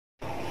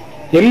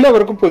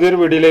എല്ലാവർക്കും പുതിയൊരു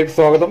വീഡിയോയിലേക്ക്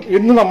സ്വാഗതം.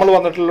 ഇന്ന് നമ്മൾ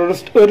വന്നിട്ടുള്ള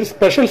ഒരു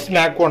സ്പെഷ്യൽ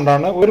സ്നാക്ക്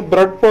കൊണ്ടാണ് ഒരു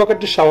ബ്രെഡ്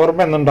പോക്കറ്റ് ഷവർമ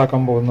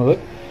എന്നുണ്ടാക്കാൻ പോകുന്നത്.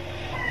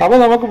 അപ്പോൾ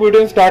നമുക്ക്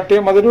വീഡിയോ സ്റ്റാർട്ട്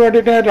ചെയ്യാം. അതിന്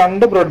വേണ്ടിയിട്ട് ഞാൻ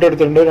 2 ബ്രെഡ്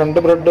എടുത്തിട്ടുണ്ട്.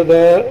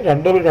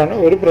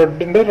 ഒരു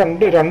ബ്രെഡിന്റെ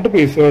രണ്ട്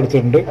പീസുകൾ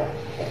എടുത്തിട്ടുണ്ട്.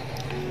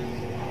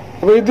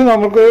 അപ്പോൾ ഇത്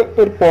നമുക്ക്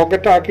ഒരു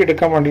പോക്കറ്റ് ആക്കി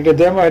എടുക്കാൻ വേണ്ടിയിട്ട്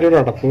ഇതേമാതിരി ഒരു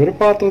അടപ്പ്, ഒരു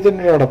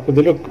പാത്രത്തിന്റെ ഒരു അടപ്പ്,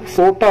 ഇതിൽ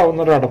സൂട്ടാവുന്ന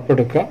ഒരു അടപ്പ്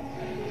എടുക്കുക.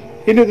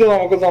 ഇനി ഇത്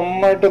നമുക്ക്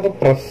നന്നായിട്ടൊന്ന്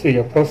പ്രസ്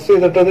ചെയ്യാം. പ്രസ്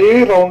ചെയ്തിട്ട് ഈ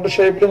റൗണ്ട്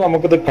ഷേപ്പിൽ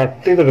നമുക്കിത്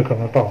കട്ട്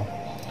ചെയ്തെടുക്കണം കേട്ടോ.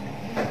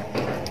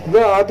 ഇത്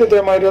ആദ്യം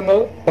ഇതേമാതിരി ഒന്ന്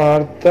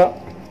താഴ്ത്തുക,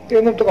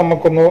 എന്നിട്ട്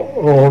നമുക്കൊന്ന്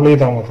റോൾ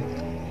ചെയ്താൽ മതി.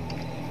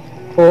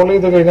 റോൾ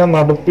ചെയ്ത് കഴിഞ്ഞാൽ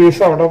നടു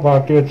പീസ് അവിടെ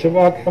ബാക്കി വെച്ച്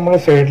ബാക്കി നമ്മുടെ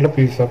സൈഡിലെ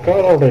പീസൊക്കെ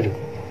അവിടെ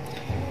ഇരിക്കും.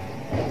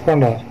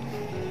 കണ്ട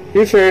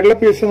ഈ സൈഡിലെ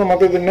പീസ്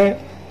നമുക്ക് ഇതിന്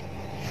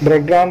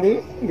ബ്രെഡ്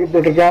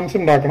ഗ്രാംസ്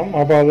ഉണ്ടാക്കണം.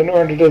 അപ്പൊ അതിന്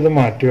വേണ്ടിയിട്ട് ഇത്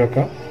മാറ്റി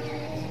വെക്കാം.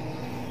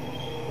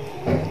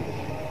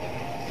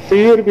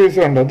 ഈ ഒരു പീസ്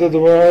കണ്ട ഇത്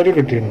ഇതുപോലെ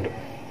കിട്ടിയിട്ടുണ്ട്.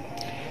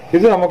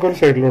 ഇത് നമുക്കൊരു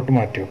സൈഡിലോട്ട്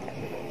മാറ്റി വെക്കാം.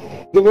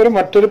 ഇതുപോലെ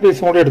മറ്റൊരു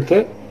പീസും കൂടി എടുത്ത്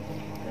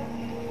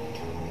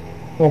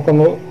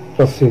നമുക്കൊന്ന്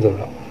പ്രസ്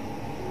ചെയ്തിടാം.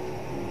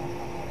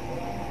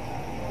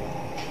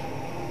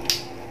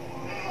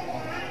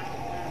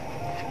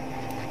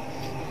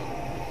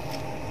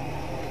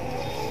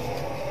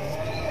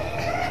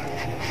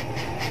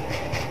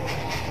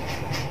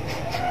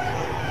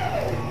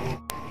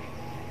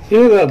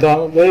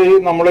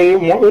 നമ്മൾ ഈ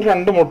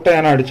 2 മുട്ട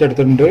ഞാൻ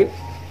അടിച്ചെടുത്തിട്ടുണ്ട്.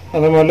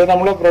 അതുപോലെ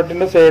നമ്മൾ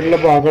ബ്രെഡിന്റെ സൈഡിലെ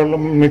ഭാഗമുള്ള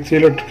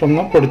മിക്സിയിൽ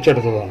ഇട്ടിട്ടൊന്ന്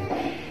പൊടിച്ചെടുത്തതാണ്.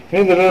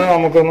 ഇനി ഇതിൽ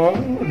നമുക്കൊന്ന്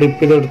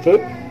ഡിപ്പ് ചെയ്തെടുത്ത്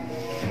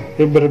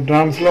ഈ ബ്രെഡ്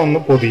ക്രംസിൽ ഒന്ന്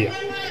പൊതിയാം.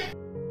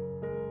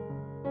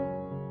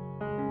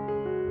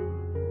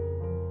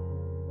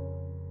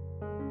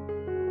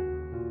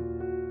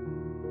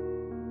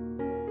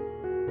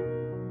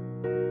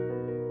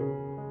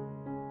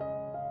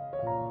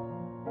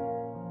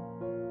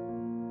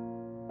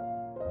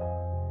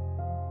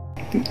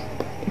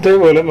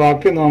 ഇതേപോലെ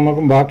ബാക്കി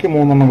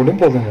 3 കൂടി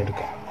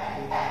പൊതിഞ്ഞെടുക്കാം.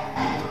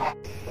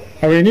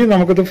 അപ്പൊ ഇനി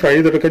നമുക്കിത് ഫ്രൈ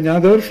ചെയ്തെടുക്കാം. ഞാൻ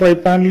ഒരു ഫ്രൈ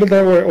പാനിൽ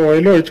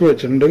ഓയിൽ ഒഴിച്ച്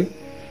വെച്ചിട്ടുണ്ട്.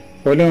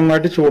 ഓയിൽ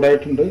നന്നായിട്ട്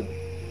ചൂടായിട്ടുണ്ട്.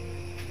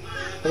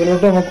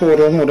 അതിലോട്ട് നമുക്ക്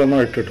ഓരോന്നും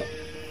ഇട്ടിടാം.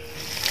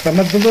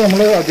 കാരണം ഇത്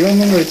നമ്മൾ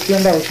അധികമൊന്നും വെച്ച്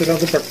ചെയ്യേണ്ട ആവശ്യമില്ല.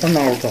 അത്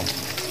പെട്ടെന്നാവട്ടോ.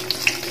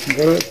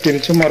 നമുക്ക്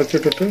തിരിച്ച്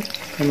മറിച്ചിട്ടിട്ട്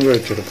ഒന്ന്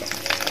വെച്ചെടുക്കാം.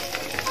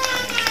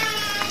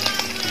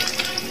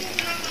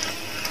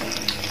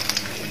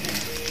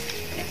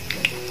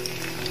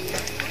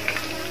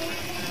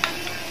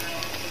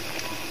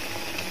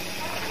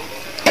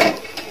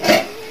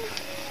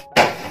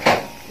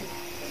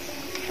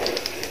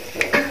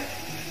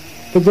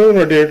 ഇത്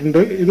റെഡി ആയിട്ടുണ്ട്.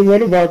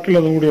 ഇതുപോലെ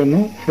ബാക്കിയുള്ളതും കൂടി ഒന്ന്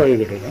ഫ്രൈ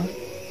ചെയ്തെടുക്കാം.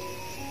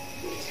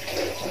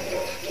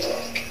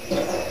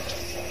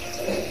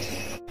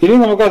 ഇനി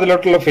നമുക്ക്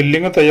അതിലോട്ടുള്ള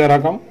ഫില്ലിങ്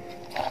തയ്യാറാക്കാം.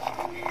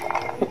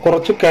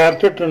 കുറച്ച്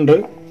ക്യാരറ്റ് ഇട്ടുണ്ട്.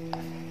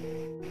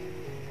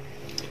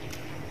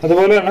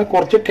 അതുപോലെ തന്നെ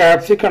കുറച്ച്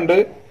ക്യാപ്സിക്കം ഉണ്ട്,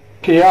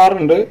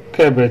 കിയാറുണ്ട്,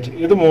 കാബേജ്.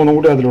 ഇത് 3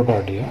 കൂടി അതിലോട്ട്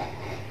ആഡ് ചെയ്യാം.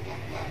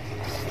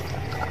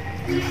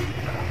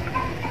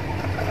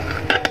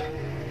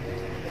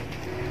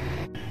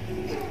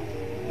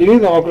 ഇനി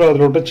നമുക്ക്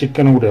അതിലോട്ട്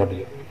ചിക്കനും കൂടി ആഡ്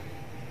ചെയ്യാം.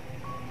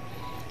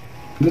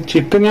 ഇത്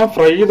ചിക്കൻ ഞാൻ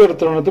ഫ്രൈ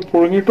ചെയ്തെടുത്താണ്. ഇത്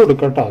പുഴുങ്ങിയിട്ട്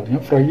എടുക്കട്ടോ.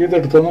 ഞാൻ ഫ്രൈ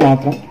ചെയ്തെടുത്തെന്ന്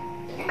മാത്രം.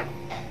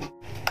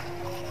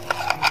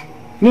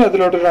 ഇനി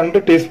അതിലോട്ട്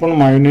 2 ടീസ്പൂൺ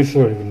മയോനൈസ്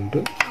ഒഴിക്കുന്നുണ്ട്.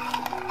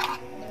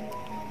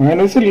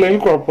 മയോനൈസ് ഇല്ലെങ്കിൽ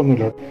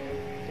കുഴപ്പമൊന്നുമില്ല.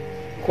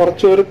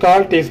 കുറച്ച് ഒരു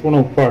 1/4 ടീസ്പൂൺ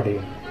ഉപ്പ് ആഡ്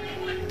ചെയ്യും.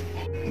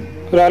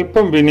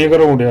 ഒരല്പം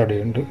വിനീഗർ കൂടി ആഡ്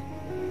ചെയ്യുന്നുണ്ട്.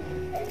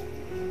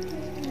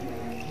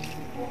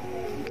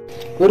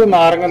 ഒരു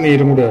നാരങ്ങ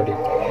നീരും കൂടി ആഡ്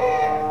ചെയ്യും.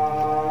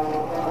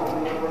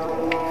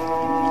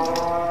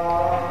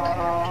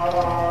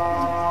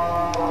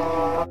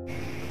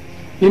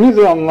 ഇനി ഇത്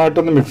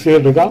നന്നായിട്ടൊന്ന് മിക്സ്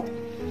ചെയ്തെടുക്കാം.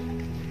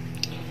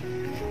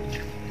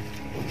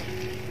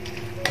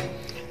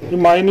 ഈ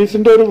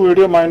മൈനീസിന്റെ ഒരു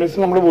വീഡിയോ, മൈനീസ്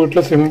നമ്മുടെ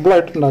വീട്ടിൽ സിമ്പിൾ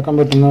ആയിട്ട് ഉണ്ടാക്കാൻ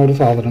പറ്റുന്ന ഒരു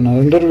സാധനമാണ്.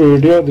 അതിന്റെ ഒരു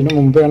വീഡിയോ ഇതിന്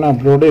മുമ്പ് ഞാൻ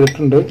അപ്ലോഡ്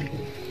ചെയ്തിട്ടുണ്ട്.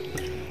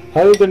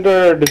 അത് ഇതിന്റെ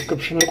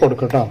ഡിസ്ക്രിപ്ഷനിൽ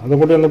കൊടുക്കട്ടോ. അതും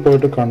കൂടി ഒന്ന്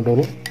പോയിട്ട്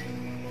കണ്ടോളൂ.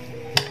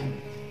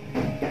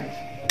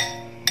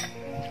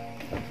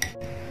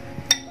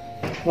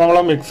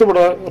 നമ്മളെ മിക്സ്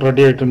ഇവിടെ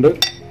റെഡി ആയിട്ടുണ്ട്.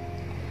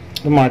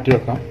 ഇത് മാറ്റി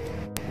വെക്കാം.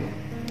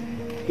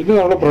 ഇത്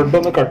നമ്മുടെ ബ്രെഡ്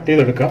ഒന്ന് കട്ട്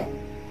ചെയ്തെടുക്കാം.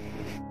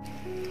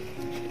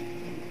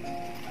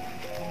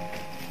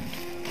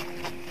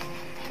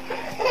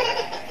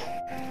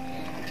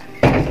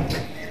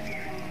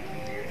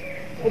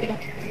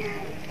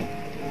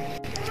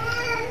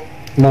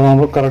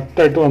 നമ്മൾ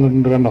കറക്റ്റായിട്ട്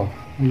വന്നിട്ടുണ്ട്. കണ്ടോ,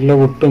 നല്ല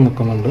വിട്ട്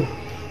നിൽക്കുന്നുണ്ട്.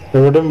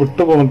 എവിടെയും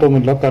വിട്ട്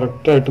പോന്നിട്ടൊന്നുമില്ല.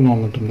 കറക്റ്റായിട്ട്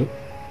വന്നിട്ടുണ്ട്.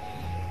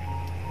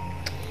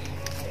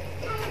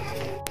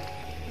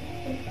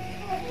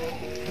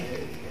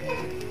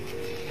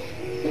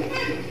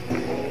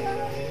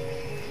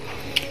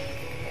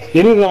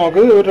 ഇനി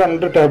നമുക്ക് ഒരു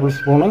 2 ടേബിൾ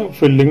സ്പൂണ്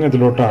ഫില്ലിങ്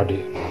ഇതിലോട്ട് ആഡ്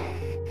ചെയ്യാം.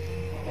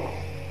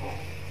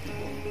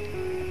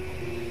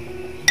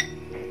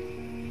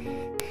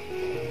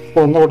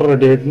 ഒന്നുകൂടെ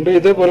റെഡി ആയിട്ടുണ്ട്.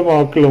 ഇതേപോലെ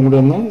ബാക്കിയുള്ള കൂടി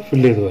ഒന്ന്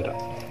ഫില്ല് ചെയ്ത് വരാം.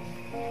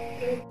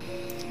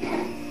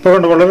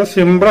 ഇപ്പോൾ വളരെ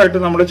സിമ്പിളായിട്ട്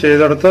നമ്മൾ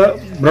ചെയ്തെടുത്ത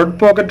ബ്രെഡ്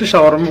പോക്കറ്റ്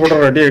ഷവർമ കൂടെ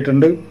റെഡി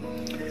ആയിട്ടുണ്ട്.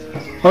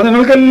 അപ്പോൾ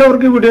നിങ്ങൾക്ക്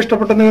എല്ലാവർക്കും വീഡിയോ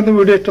ഇഷ്ടപ്പെട്ടെങ്കിൽ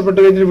വീഡിയോ ഇഷ്ടപ്പെട്ട്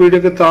കഴിഞ്ഞാൽ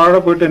വീഡിയോക്ക്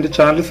താഴെ പോയിട്ട് എൻ്റെ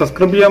ചാനൽ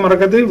സബ്സ്ക്രൈബ് ചെയ്യാൻ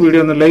മറക്കരുത്.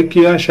 വീഡിയോ ഒന്ന് ലൈക്ക്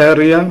ചെയ്യുക, ഷെയർ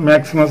ചെയ്യുക,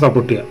 മാക്സിമം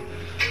സപ്പോർട്ട് ചെയ്യുക.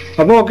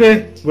 അപ്പോൾ ഓക്കെ,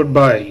 ഗുഡ്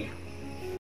ബൈ.